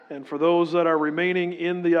And for those that are remaining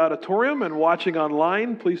in the auditorium and watching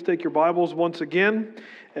online, please take your Bibles once again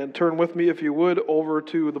and turn with me, if you would, over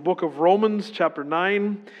to the book of Romans, chapter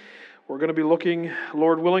 9. We're going to be looking,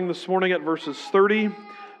 Lord willing, this morning at verses 30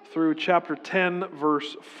 through chapter 10,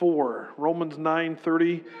 verse 4. Romans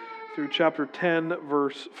 9:30 through chapter 10,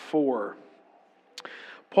 verse 4.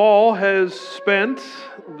 Paul has spent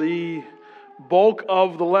the bulk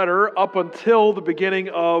of the letter up until the beginning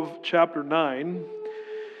of chapter 9,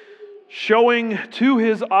 showing to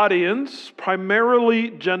his audience, primarily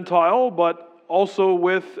Gentile, but also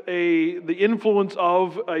with the influence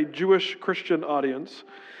of a Jewish Christian audience,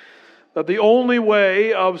 that the only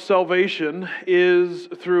way of salvation is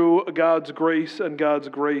through God's grace and God's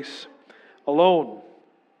grace alone.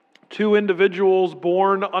 Two individuals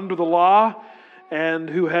born under the law and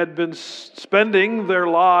who had been spending their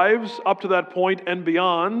lives up to that point and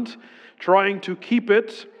beyond, trying to keep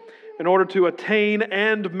it in order to attain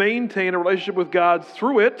and maintain a relationship with God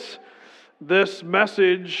through it. This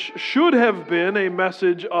message should have been a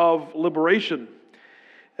message of liberation.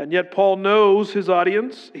 And yet Paul knows his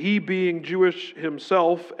audience, he being Jewish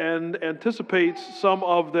himself, and anticipates some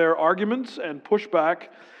of their arguments and pushback,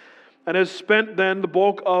 and has spent then the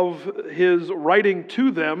bulk of his writing to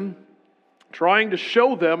them, trying to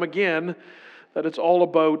show them again that it's all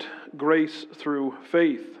about grace through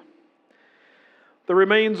faith. There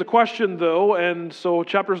remains a question, though, and so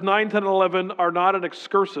chapters 9, 10, and 11 are not an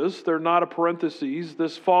excursus. They're not a parenthesis.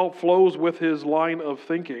 This flows with his line of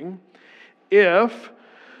thinking. If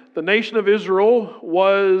the nation of Israel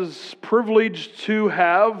was privileged to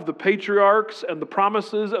have the patriarchs and the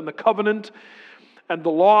promises and the covenant and the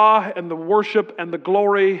law and the worship and the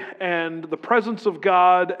glory and the presence of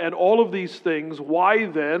God and all of these things, why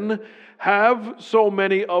then have so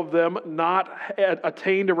many of them not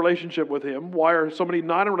attained a relationship with Him? Why are so many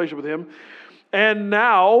not in a relationship with Him? And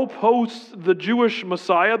now, post the Jewish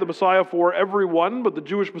Messiah, the Messiah for everyone, but the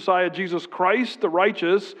Jewish Messiah, Jesus Christ, the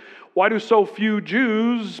righteous, why do so few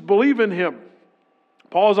Jews believe in Him?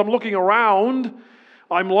 Paul, as I'm looking around,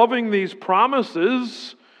 I'm loving these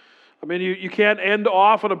promises. I mean, you can't end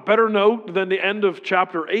off on a better note than the end of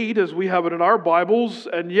chapter 8 as we have it in our Bibles,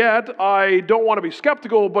 and yet I don't want to be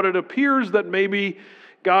skeptical, but it appears that maybe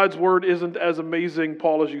God's Word isn't as amazing,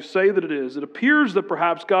 Paul, as you say that it is. It appears that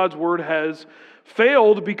perhaps God's Word has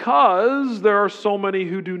failed because there are so many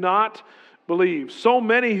who do not believe, so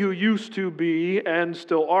many who used to be and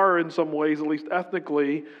still are in some ways, at least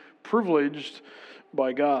ethnically, privileged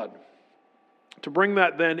by God. To bring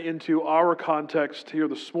that then into our context here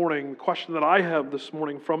this morning, the question that I have this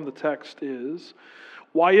morning from the text is,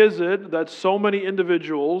 why is it that so many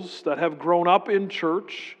individuals that have grown up in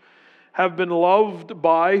church, have been loved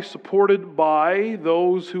by, supported by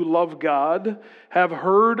those who love God, have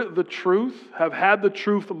heard the truth, have had the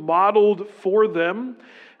truth modeled for them,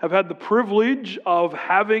 have had the privilege of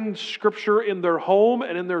having Scripture in their home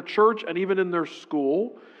and in their church and even in their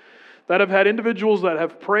school, that have had individuals that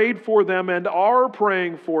have prayed for them and are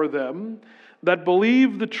praying for them, that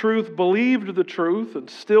believed the truth and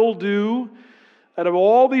still do, and of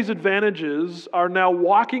all these advantages are now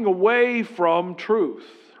walking away from truth.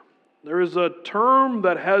 There is a term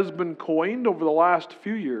that has been coined over the last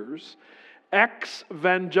few years,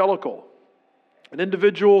 ex-evangelical. An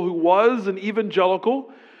individual who was an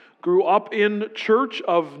evangelical, grew up in church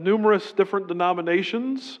of numerous different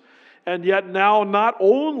denominations, and yet now not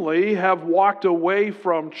only have walked away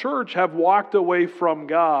from church, have walked away from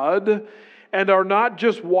God, and are not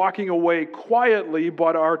just walking away quietly,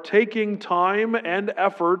 but are taking time and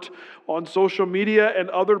effort on social media and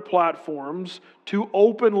other platforms to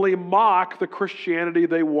openly mock the Christianity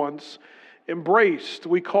they once embraced.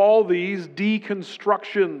 We call these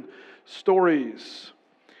deconstruction stories.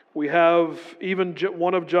 We have even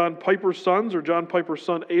one of John Piper's sons, or John Piper's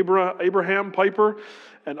son Abraham Piper,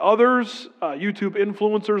 and others, YouTube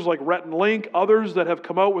influencers like Rhett and Link, others that have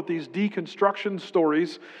come out with these deconstruction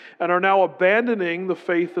stories and are now abandoning the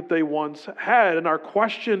faith that they once had. And our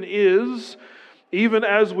question is, even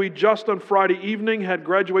as we just on Friday evening had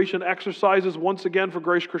graduation exercises once again for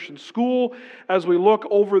Grace Christian School, as we look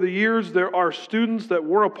over the years, there are students that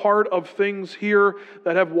were a part of things here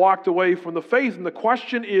that have walked away from the faith. And the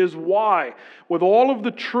question is why? With all of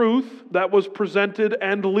the truth that was presented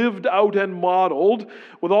and lived out and modeled,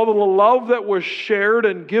 with all of the love that was shared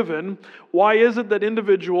and given, why is it that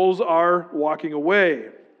individuals are walking away?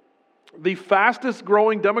 The fastest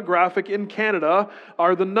growing demographic in Canada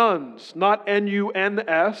are the nuns, not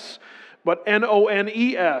N-U-N-S, but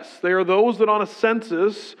N-O-N-E-S. They are those that on a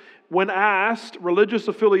census, when asked religious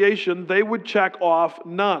affiliation, they would check off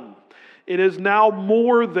none. It is now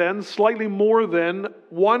slightly more than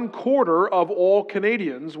 1/4 of all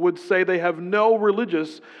Canadians would say they have no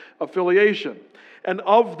religious affiliation. And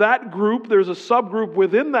of that group, there's a subgroup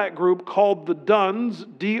within that group called the Dones,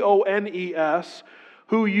 D-O-N-E-S,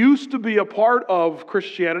 who used to be a part of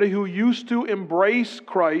Christianity, who used to embrace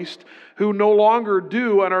Christ, who no longer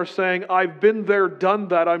do and are saying, I've been there, done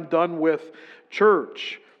that, I'm done with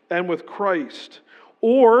church and with Christ.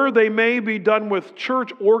 Or they may be done with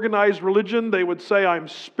church organized religion. They would say, I'm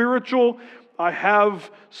spiritual, I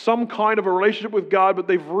have some kind of a relationship with God, but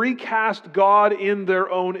they've recast God in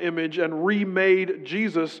their own image and remade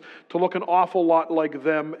Jesus to look an awful lot like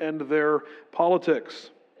them and their politics.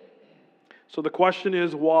 So the question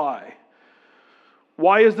is, why?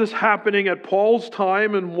 Why is this happening at Paul's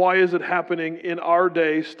time, and why is it happening in our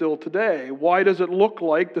day still today? Why does it look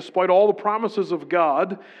like, despite all the promises of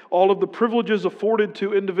God, all of the privileges afforded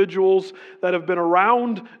to individuals that have been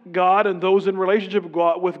around God and those in relationship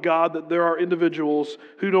with God, that there are individuals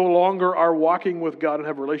who no longer are walking with God and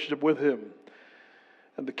have a relationship with Him?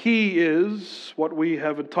 And the key is what we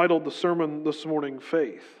have entitled the sermon this morning,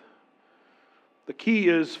 faith. The key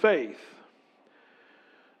is faith.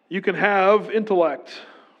 You can have intellect,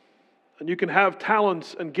 and you can have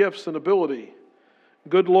talents and gifts and ability,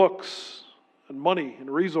 good looks and money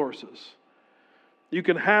and resources. You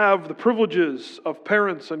can have the privileges of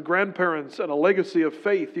parents and grandparents and a legacy of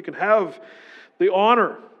faith. You can have the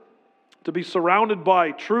honor to be surrounded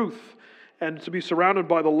by truth and to be surrounded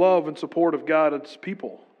by the love and support of God and His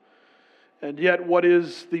people. And yet, what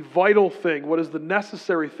is the vital thing, what is the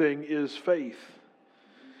necessary thing, is faith.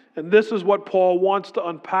 And this is what Paul wants to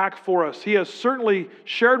unpack for us. He has certainly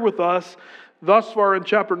shared with us thus far in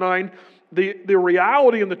chapter 9 the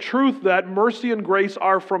reality and the truth that mercy and grace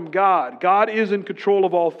are from God. God is in control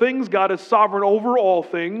of all things. God is sovereign over all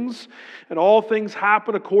things. And all things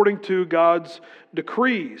happen according to God's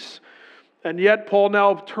decrees. And yet Paul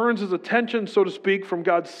now turns his attention, so to speak, from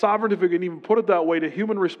God's sovereignty, if we can even put it that way, to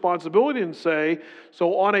human responsibility and say,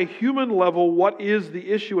 so on a human level, what is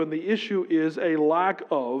the issue? And the issue is a lack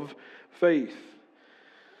of faith.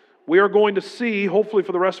 We are going to see, hopefully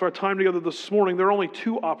for the rest of our time together this morning, there are only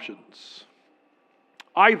two options.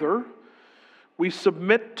 Either we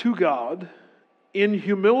submit to God in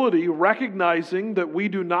humility, recognizing that we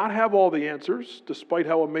do not have all the answers, despite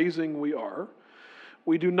how amazing we are.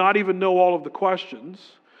 We do not even know all of the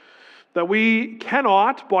questions, that we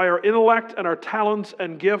cannot, by our intellect and our talents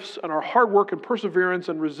and gifts and our hard work and perseverance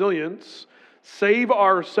and resilience, save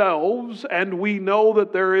ourselves, and we know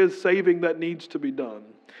that there is saving that needs to be done.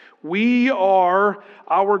 We are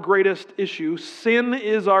our greatest issue. Sin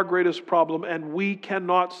is our greatest problem, and we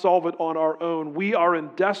cannot solve it on our own. We are in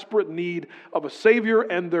desperate need of a Savior,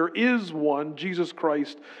 and there is one, Jesus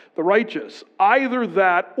Christ the righteous. Either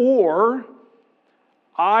that, or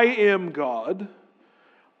I am God,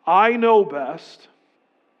 I know best,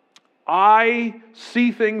 I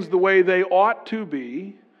see things the way they ought to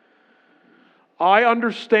be, I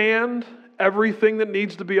understand everything that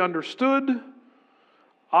needs to be understood,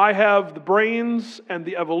 I have the brains and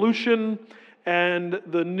the evolution and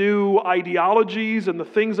the new ideologies and the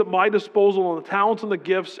things at my disposal and the talents and the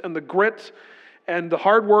gifts and the grit and the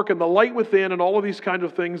hard work and the light within and all of these kinds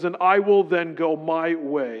of things, and I will then go my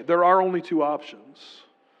way. There are only two options.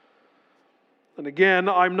 And again,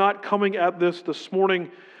 I'm not coming at this morning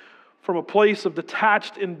from a place of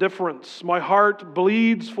detached indifference. My heart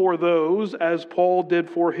bleeds for those, as Paul did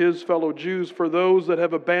for his fellow Jews, for those that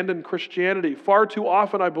have abandoned Christianity. Far too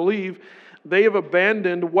often, I believe, they have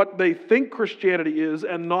abandoned what they think Christianity is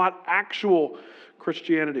and not actual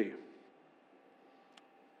Christianity.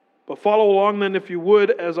 But follow along then, if you would,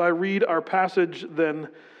 as I read our passage then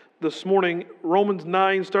this morning, Romans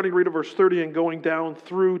 9, starting read at verse 30 and going down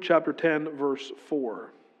through chapter 10, verse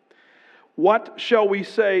 4. What shall we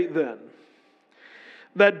say then?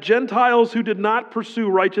 That Gentiles who did not pursue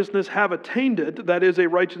righteousness have attained it, that is, a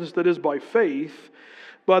righteousness that is by faith,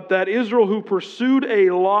 but that Israel who pursued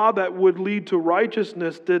a law that would lead to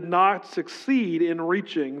righteousness did not succeed in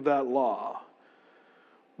reaching that law.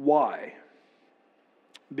 Why?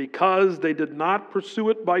 Because they did not pursue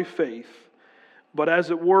it by faith, but as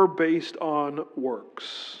it were based on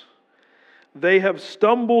works. They have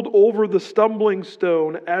stumbled over the stumbling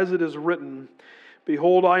stone, as it is written,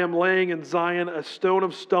 Behold, I am laying in Zion a stone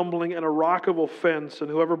of stumbling and a rock of offense, and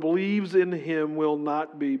whoever believes in him will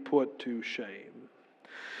not be put to shame.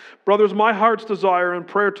 Brothers, my heart's desire and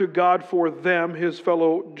prayer to God for them, his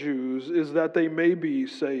fellow Jews, is that they may be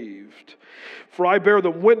saved. For I bear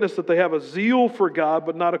them witness that they have a zeal for God,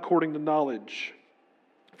 but not according to knowledge.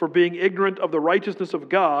 For being ignorant of the righteousness of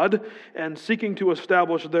God and seeking to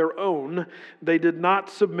establish their own, they did not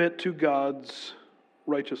submit to God's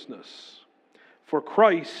righteousness. For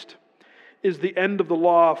Christ is the end of the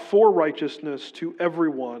law for righteousness to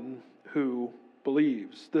everyone who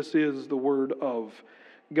believes. This is the word of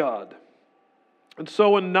God. And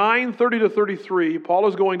so in 9:30-33, Paul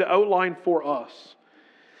is going to outline for us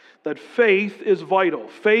that faith is vital.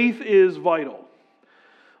 Faith is vital.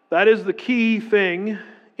 That is the key thing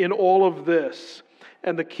in all of this,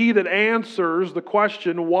 and the key that answers the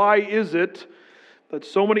question, why is it that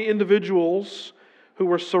so many individuals who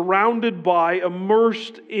were surrounded by,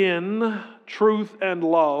 immersed in truth and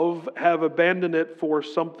love, have abandoned it for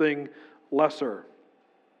something lesser?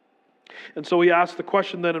 And so he asks the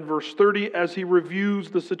question then in verse 30 as he reviews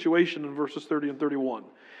the situation in verses 30 and 31.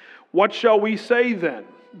 What shall we say then?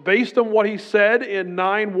 Based on what he said in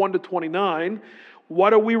 9:1-29, what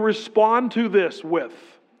do we respond to this with?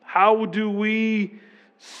 How do we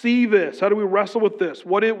see this? How do we wrestle with this?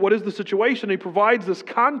 What is the situation? He provides this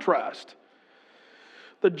contrast.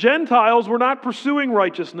 The Gentiles were not pursuing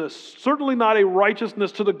righteousness, certainly not a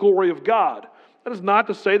righteousness to the glory of God. That is not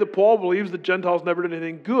to say that Paul believes that Gentiles never did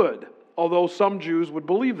anything good, although some Jews would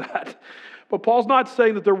believe that. But Paul's not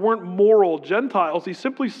saying that there weren't moral Gentiles. He's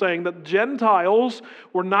simply saying that Gentiles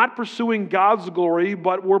were not pursuing God's glory,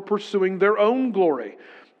 but were pursuing their own glory.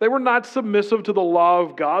 They were not submissive to the law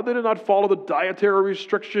of God. They did not follow the dietary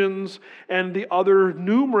restrictions and the other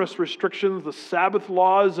numerous restrictions, the Sabbath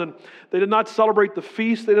laws, and they did not celebrate the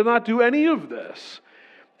feast. They did not do any of this.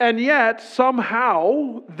 And yet,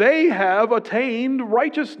 somehow, they have attained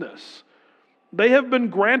righteousness. They have been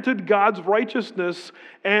granted God's righteousness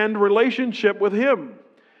and relationship with Him.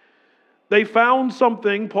 They found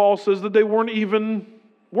something, Paul says, that they weren't even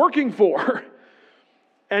working for.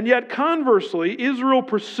 And yet, conversely, Israel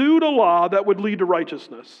pursued a law that would lead to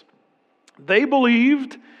righteousness. They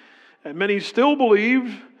believed, and many still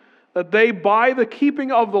believe, that they, by the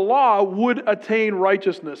keeping of the law, would attain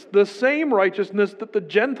righteousness. The same righteousness that the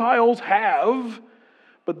Gentiles have,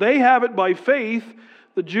 but they have it by faith.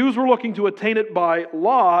 The Jews were looking to attain it by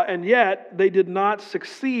law, and yet they did not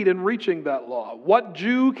succeed in reaching that law. What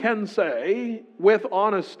Jew can say with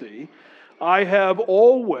honesty, I have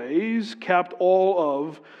always kept all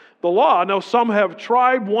of the law? Now, some have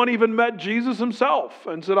tried. One even met Jesus himself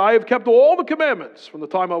and said, I have kept all the commandments from the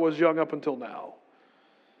time I was young up until now.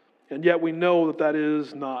 And yet we know that that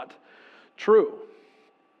is not true.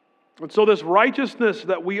 And so this righteousness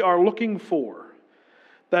that we are looking for,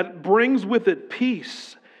 that brings with it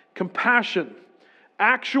peace, compassion,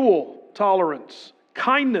 actual tolerance,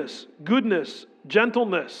 kindness, goodness,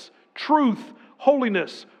 gentleness, truth,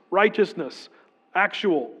 holiness, righteousness,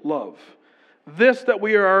 actual love. This that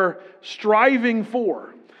we are striving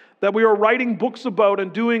for, that we are writing books about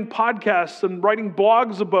and doing podcasts and writing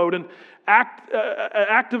blogs about, and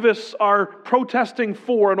activists are protesting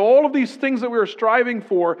for, and all of these things that we are striving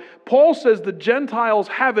for, Paul says the Gentiles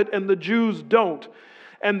have it and the Jews don't.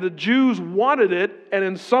 And the Jews wanted it, and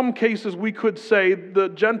in some cases we could say the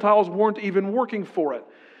Gentiles weren't even working for it.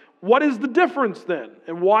 What is the difference then?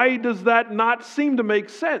 And why does that not seem to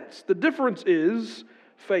make sense? The difference is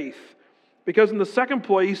faith. Because in the second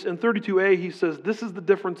place, in 32a, he says, this is the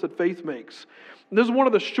difference that faith makes. And this is one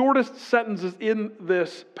of the shortest sentences in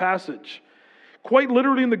this passage. Quite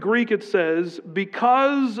literally in the Greek it says,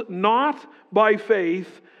 because not by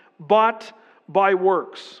faith, but by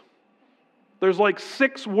works. There's like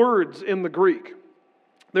 6 words in the Greek.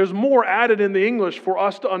 There's more added in the English for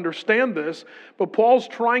us to understand this, but Paul's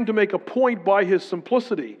trying to make a point by his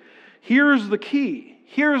simplicity. Here's the key.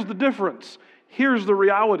 Here's the difference. Here's the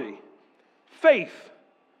reality. Faith.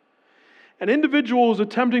 An individual who's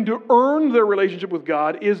attempting to earn their relationship with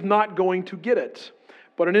God is not going to get it.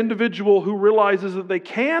 But an individual who realizes that they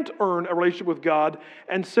can't earn a relationship with God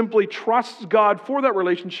and simply trusts God for that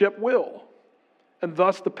relationship will. And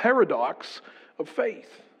thus the paradox of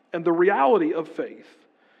faith and the reality of faith.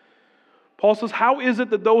 Paul says, how is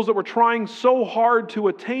it that those that were trying so hard to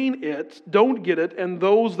attain it don't get it, and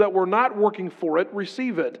those that were not working for it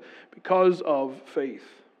receive it? Because of faith.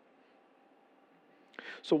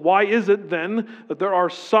 So why is it then that there are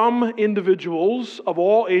some individuals of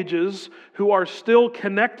all ages who are still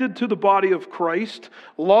connected to the body of Christ,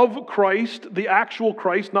 love Christ, the actual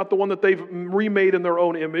Christ, not the one that they've remade in their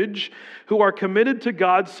own image, who are committed to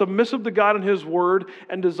God, submissive to God and His Word,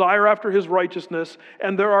 and desire after His righteousness,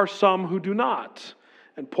 and there are some who do not?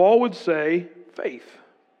 And Paul would say, faith.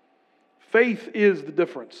 Faith is the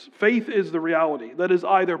difference. Faith is the reality that is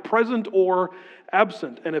either present or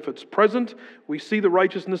absent. And if it's present, we see the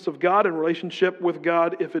righteousness of God in relationship with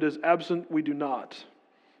God. If it is absent, we do not.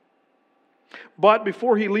 But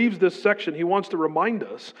before he leaves this section, he wants to remind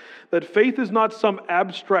us that faith is not some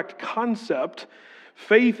abstract concept.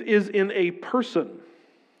 Faith is in a person.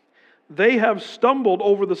 They have stumbled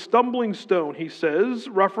over the stumbling stone, he says,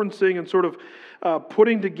 referencing and sort of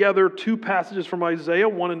putting together two passages from Isaiah,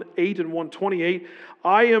 1:8 and 1:28.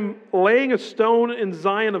 I am laying a stone in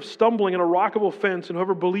Zion of stumbling and a rock of offense, and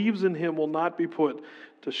whoever believes in him will not be put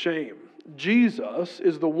to shame. Jesus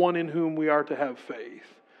is the one in whom we are to have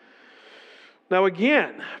faith. Now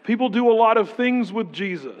again, people do a lot of things with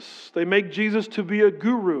Jesus. They make Jesus to be a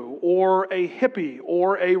guru or a hippie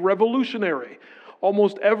or a revolutionary.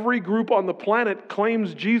 Almost every group on the planet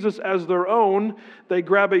claims Jesus as their own. They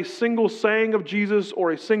grab a single saying of Jesus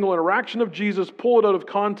or a single interaction of Jesus, pull it out of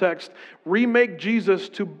context, remake Jesus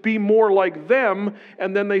to be more like them,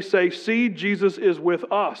 and then they say, see, Jesus is with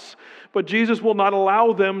us. But Jesus will not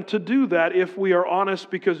allow them to do that if we are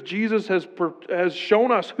honest, because Jesus has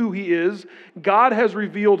shown us who he is, God has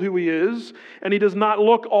revealed who he is, and he does not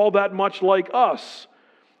look all that much like us.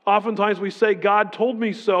 Oftentimes we say, God told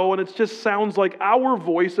me so, and it just sounds like our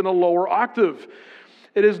voice in a lower octave.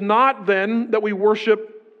 It is not then that we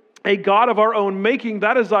worship a God of our own making.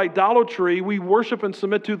 That is idolatry. We worship and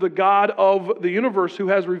submit to the God of the universe who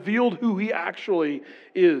has revealed who he actually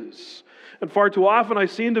is. And far too often I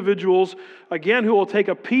see individuals, again, who will take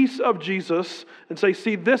a piece of Jesus and say,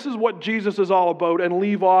 see, this is what Jesus is all about, and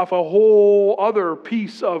leave off a whole other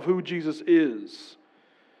piece of who Jesus is.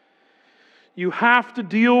 You have to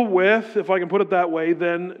deal with, if I can put it that way,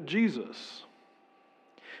 then Jesus.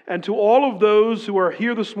 And to all of those who are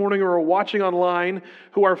here this morning or are watching online,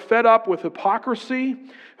 who are fed up with hypocrisy,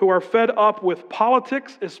 who are fed up with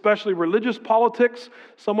politics, especially religious politics.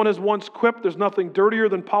 Someone has once quipped, there's nothing dirtier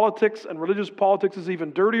than politics, and religious politics is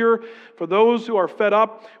even dirtier. For those who are fed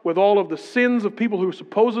up with all of the sins of people who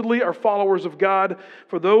supposedly are followers of God,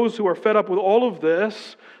 for those who are fed up with all of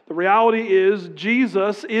this, the reality is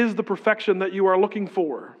Jesus is the perfection that you are looking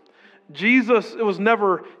for. Jesus was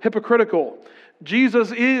never hypocritical.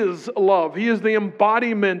 Jesus is love. He is the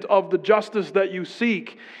embodiment of the justice that you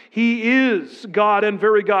seek. He is God and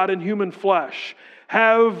very God in human flesh.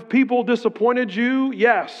 Have people disappointed you?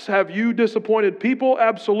 Yes. Have you disappointed people?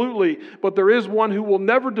 Absolutely. But there is one who will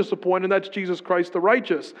never disappoint, and that's Jesus Christ the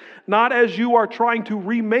righteous. Not as you are trying to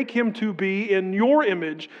remake him to be in your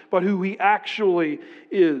image, but who he actually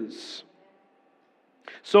is.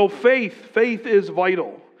 So faith is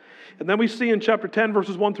vital. And then we see in chapter 10,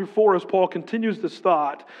 verses 1 through 4, as Paul continues this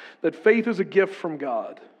thought, that faith is a gift from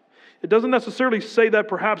God. It doesn't necessarily say that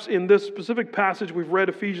perhaps in this specific passage we've read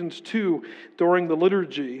Ephesians 2 during the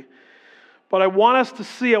liturgy. But I want us to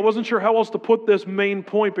see, I wasn't sure how else to put this main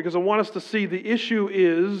point, because I want us to see the issue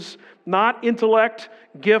is not intellect,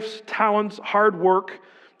 gifts, talents, hard work,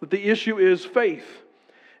 but the issue is faith.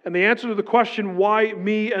 And the answer to the question, why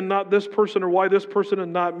me and not this person, or why this person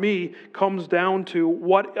and not me, comes down to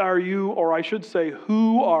what are you, or I should say,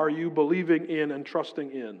 who are you believing in and trusting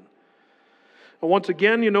in? And once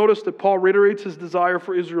again, you notice that Paul reiterates his desire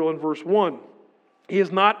for Israel in verse 1. He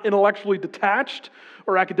is not intellectually detached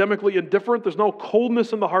or academically indifferent. There's no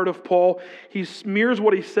coldness in the heart of Paul. He smears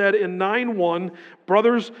what he said in 9:1.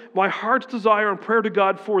 Brothers, my heart's desire and prayer to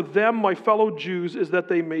God for them, my fellow Jews, is that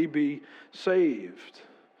they may be saved.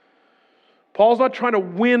 Paul's not trying to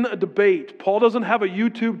win a debate. Paul doesn't have a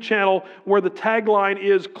YouTube channel where the tagline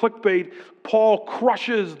is clickbait, Paul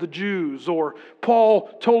crushes the Jews, or Paul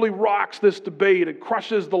totally rocks this debate and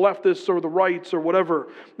crushes the leftists or the rights or whatever.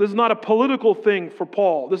 This is not a political thing for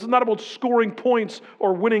Paul. This is not about scoring points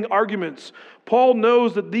or winning arguments. Paul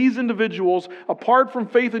knows that these individuals, apart from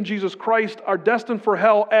faith in Jesus Christ, are destined for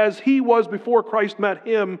hell as he was before Christ met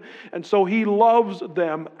him, and so he loves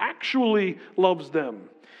them, actually loves them.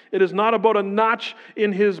 It is not about a notch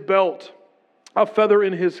in his belt, a feather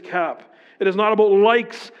in his cap. It is not about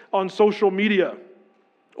likes on social media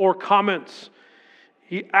or comments.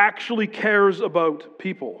 He actually cares about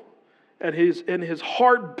people, and his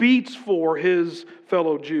heart beats for his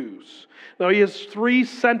fellow Jews. Now he has 3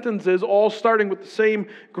 sentences, all starting with the same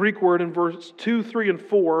Greek word in verse 2, 3, and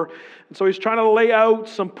 4. And so he's trying to lay out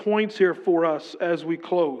some points here for us as we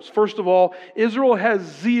close. First of all, Israel has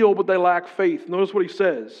zeal, but they lack faith. Notice what he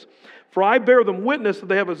says. For I bear them witness that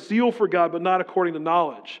they have a zeal for God, but not according to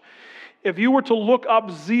knowledge. If you were to look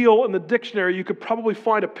up zeal in the dictionary, you could probably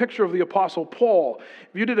find a picture of the Apostle Paul.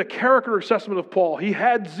 If you did a character assessment of Paul, he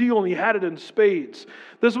had zeal and he had it in spades.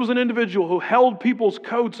 This was an individual who held people's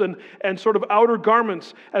coats and sort of outer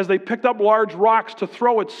garments as they picked up large rocks to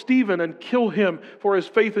throw at Stephen and kill him for his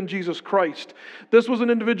faith in Jesus Christ. This was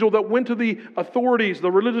an individual that went to the authorities,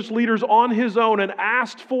 the religious leaders on his own, and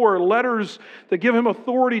asked for letters to give him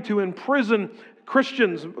authority to imprison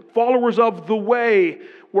Christians, followers of the way,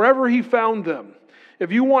 wherever he found them.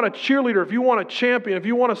 If you want a cheerleader, if you want a champion, if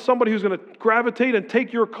you want somebody who's going to gravitate and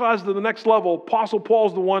take your cause to the next level, Apostle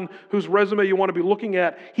Paul's the one whose resume you want to be looking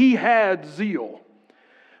at. He had zeal.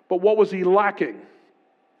 But what was he lacking?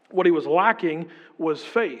 What he was lacking was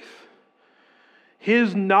faith.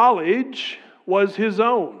 His knowledge was his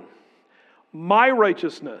own. My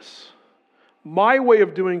righteousness, my way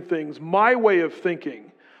of doing things, my way of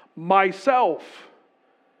thinking, myself,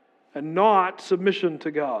 and not submission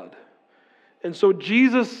to God. And so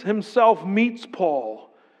Jesus himself meets Paul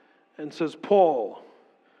and says, Paul,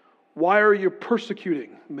 why are you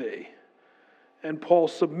persecuting me? And Paul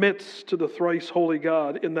submits to the thrice holy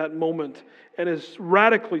God in that moment and is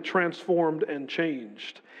radically transformed and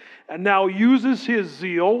changed. And now uses his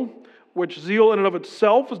zeal, which zeal in and of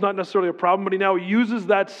itself is not necessarily a problem, but he now uses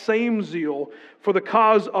that same zeal for the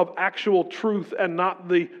cause of actual truth and not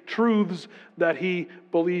the truths that he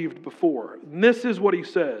believed before. And this is what he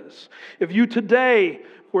says. If you today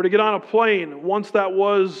were to get on a plane, once that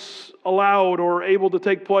was allowed or able to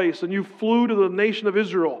take place, and you flew to the nation of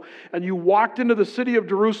Israel, and you walked into the city of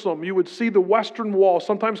Jerusalem, you would see the Western Wall,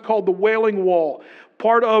 sometimes called the Wailing Wall,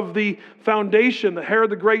 part of the foundation that Herod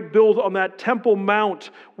the Great built on that Temple Mount,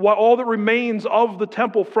 all that remains of the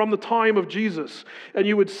temple from the time of Jesus. And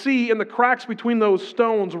you would see in the cracks between those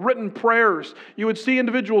stones written prayers. You would see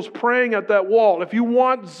individuals praying at that wall. If you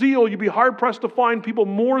want zeal, you'd be hard-pressed to find people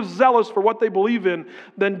more zealous for what they believe in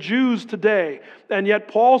than Jews today. And yet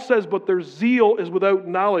Paul says, but their zeal is without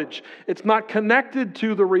knowledge. It's not connected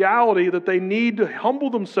to the reality that they need to humble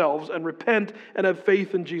themselves and repent and have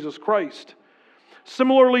faith in Jesus Christ.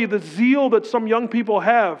 Similarly, the zeal that some young people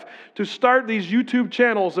have to start these YouTube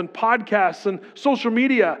channels and podcasts and social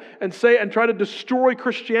media and try to destroy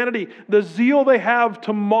Christianity, the zeal they have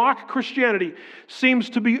to mock Christianity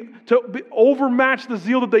seems to overmatch the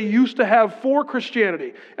zeal that they used to have for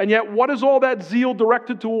Christianity. And yet, what is all that zeal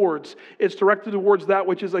directed towards? It's directed towards that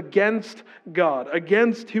which is against God,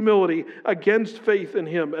 against humility, against faith in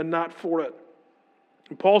Him, and not for it.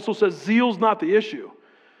 And Paul also says zeal's not the issue.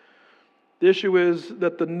 The issue is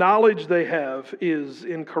that the knowledge they have is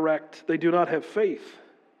incorrect. They do not have faith.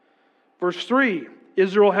 Verse 3,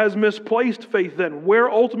 Israel has misplaced faith then. Where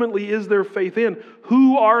ultimately is their faith in?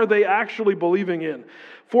 Who are they actually believing in?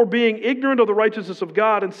 For being ignorant of the righteousness of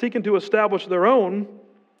God and seeking to establish their own,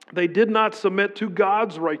 they did not submit to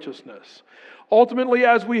God's righteousness. Ultimately,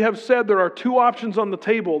 as we have said, there are two options on the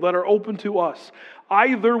table that are open to us.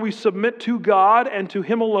 Either we submit to God and to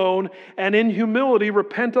Him alone, and in humility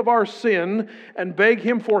repent of our sin and beg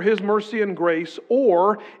Him for His mercy and grace,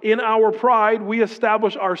 or in our pride we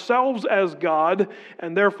establish ourselves as God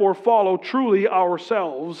and therefore follow truly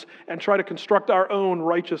ourselves and try to construct our own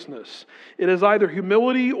righteousness. It is either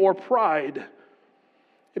humility or pride.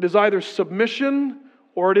 It is either submission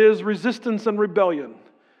or it is resistance and rebellion.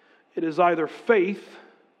 It is either faith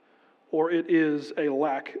or it is a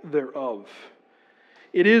lack thereof.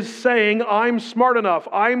 It is saying, I'm smart enough,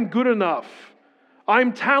 I'm good enough,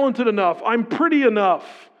 I'm talented enough, I'm pretty enough,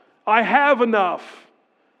 I have enough,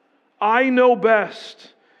 I know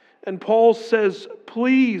best. And Paul says,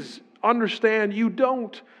 please understand you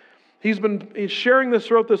don't. He's sharing this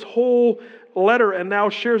throughout this whole letter and now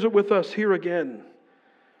shares it with us here again.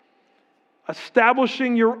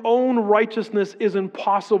 Establishing your own righteousness is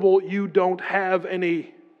impossible. You don't have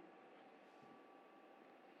any.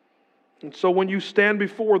 And so when you stand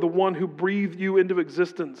before the one who breathed you into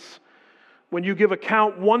existence, when you give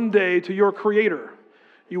account one day to your Creator,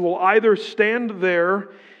 you will either stand there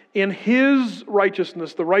in His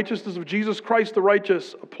righteousness, the righteousness of Jesus Christ the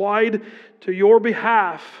righteous, applied to your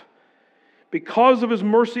behalf because of His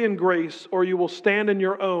mercy and grace, or you will stand in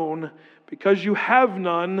your own. Because you have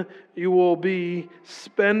none, you will be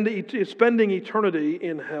spending eternity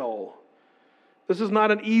in hell. This is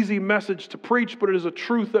not an easy message to preach, but it is a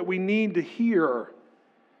truth that we need to hear.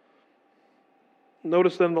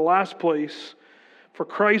 Notice then in the last place, for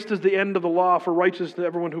Christ is the end of the law for righteousness to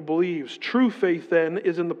everyone who believes. True faith then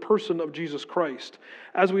is in the person of Jesus Christ.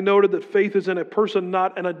 As we noted that faith is in a person,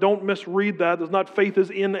 and I don't misread that, there's not faith is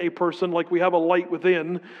in a person like we have a light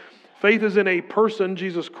within. Faith is in a person,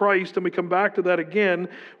 Jesus Christ, and we come back to that again,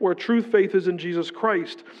 where true faith is in Jesus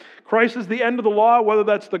Christ. Christ is the end of the law, whether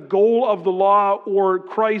that's the goal of the law or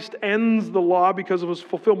Christ ends the law because of his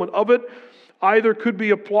fulfillment of it. Either could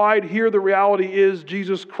be applied. Here the reality is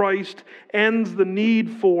Jesus Christ ends the need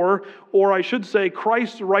for, or I should say,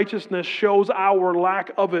 Christ's righteousness shows our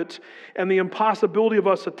lack of it and the impossibility of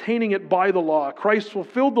us attaining it by the law. Christ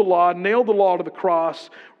fulfilled the law, nailed the law to the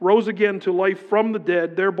cross, rose again to life from the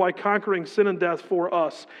dead, thereby conquering sin and death for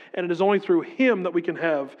us. And it is only through him that we can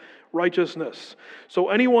have righteousness. So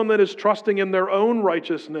anyone that is trusting in their own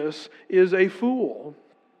righteousness is a fool,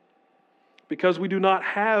 because we do not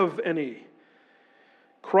have any.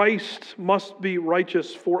 Christ must be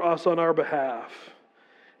righteous for us on our behalf.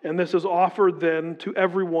 And this is offered then to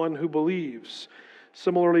everyone who believes.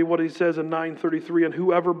 Similarly, what he says in 9:33, and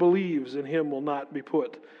whoever believes in him will not be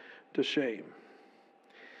put to shame.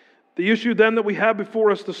 The issue then that we have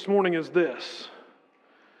before us this morning is this.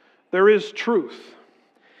 There is truth.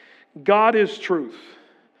 God is truth.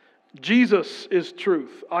 Jesus is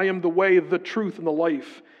truth. I am the way, the truth, and the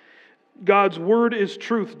life. God's word is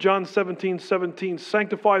truth. John 17:17.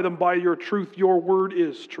 Sanctify them by your truth. Your word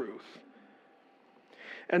is truth.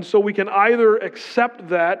 And so we can either accept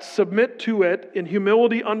that, submit to it, in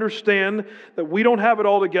humility understand that we don't have it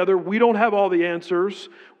all together. We don't have all the answers.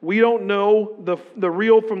 We don't know the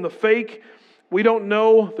real from the fake. We don't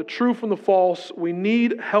know the true from the false. We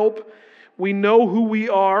need help. We know who we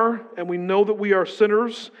are, and we know that we are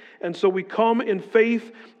sinners. And so we come in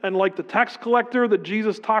faith, and like the tax collector that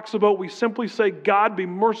Jesus talks about, we simply say, God, be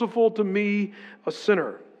merciful to me, a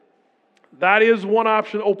sinner. That is one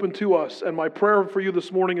option open to us, and my prayer for you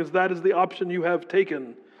this morning is that is the option you have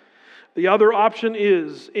taken. The other option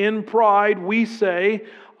is, in pride, we say,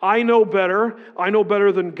 I know better. I know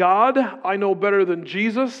better than God. I know better than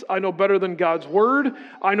Jesus. I know better than God's Word.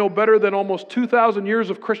 I know better than almost 2,000 years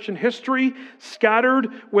of Christian history, scattered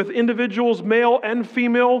with individuals, male and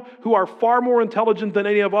female, who are far more intelligent than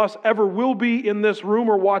any of us ever will be in this room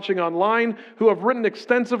or watching online, who have written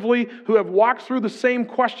extensively, who have walked through the same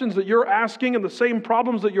questions that you're asking and the same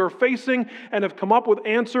problems that you're facing, and have come up with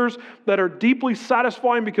answers that are deeply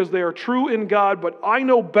satisfying because they are true in God. But I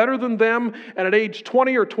know better than them, and at age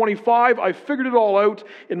 20 or 25, I figured it all out.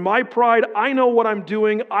 In my pride, I know what I'm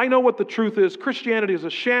doing. I know what the truth is. Christianity is a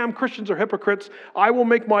sham. Christians are hypocrites. I will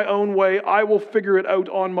make my own way. I will figure it out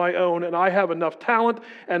on my own. And I have enough talent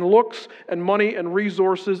and looks and money and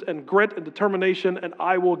resources and grit and determination, and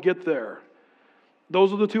I will get there.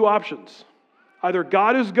 Those are the two options. Either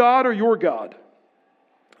God is God or you're God.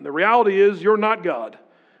 And the reality is you're not God.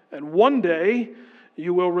 And one day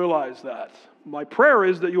you will realize that. My prayer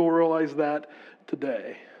is that you will realize that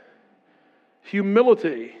today.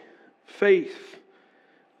 Humility, faith,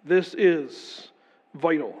 this is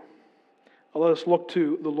vital. Let us look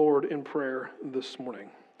to the Lord in prayer this morning.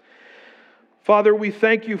 Father, we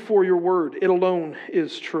thank you for your word. It alone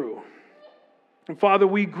is true. And Father,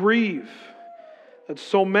 we grieve that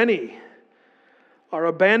so many are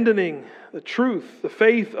abandoning the truth, the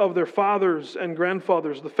faith of their fathers and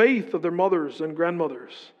grandfathers, the faith of their mothers and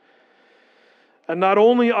grandmothers. And not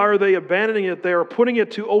only are they abandoning it, they are putting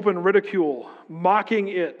it to open ridicule, mocking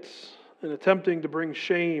it, and attempting to bring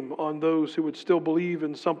shame on those who would still believe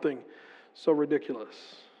in something so ridiculous.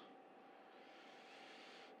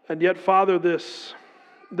 And yet, Father, this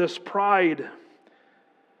pride,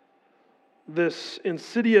 this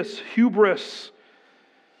insidious hubris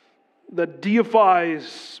that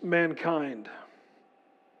deifies mankind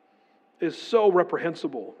is so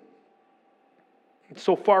reprehensible. It's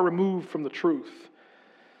so far removed from the truth,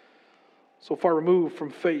 so far removed from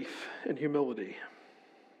faith and humility.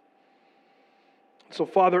 So,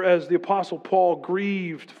 Father, as the Apostle Paul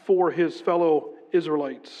grieved for his fellow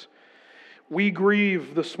Israelites, we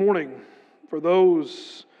grieve this morning for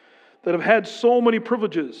those that have had so many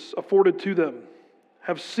privileges afforded to them,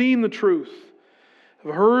 have seen the truth,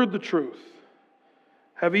 have heard the truth,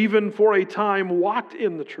 have even for a time walked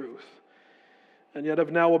in the truth, and yet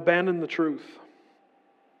have now abandoned the truth.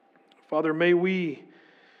 Father, may we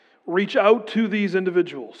reach out to these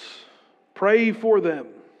individuals, pray for them.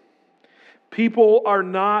 People are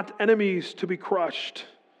not enemies to be crushed,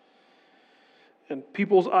 and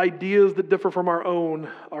people's ideas that differ from our own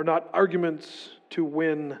are not arguments to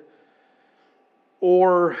win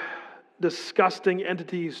or disgusting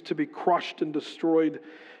entities to be crushed and destroyed.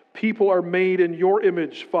 People are made in your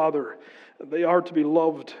image, Father, and they are to be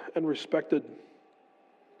loved and respected.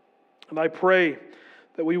 And I pray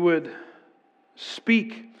that we would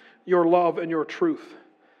speak your love and your truth,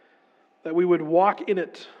 that we would walk in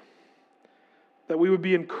it, that we would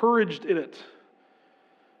be encouraged in it,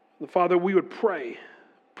 And Father, we would pray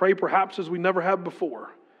perhaps as we never have before,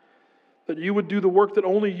 that you would do the work that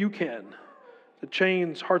only you can to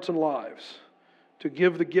change hearts and lives, to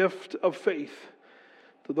give the gift of faith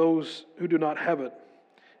to those who do not have it.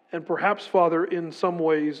 And perhaps, Father, in some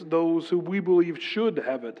ways, those who we believe should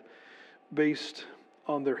have it based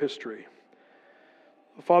on their history.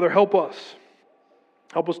 Father, help us.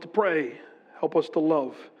 Help us to pray. Help us to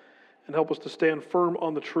love. And help us to stand firm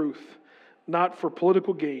on the truth, not for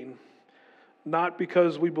political gain, not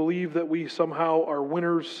because we believe that we somehow are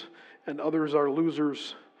winners and others are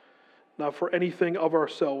losers, not for anything of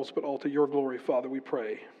ourselves, but all to your glory, Father, we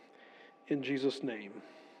pray. In Jesus' name,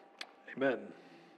 amen.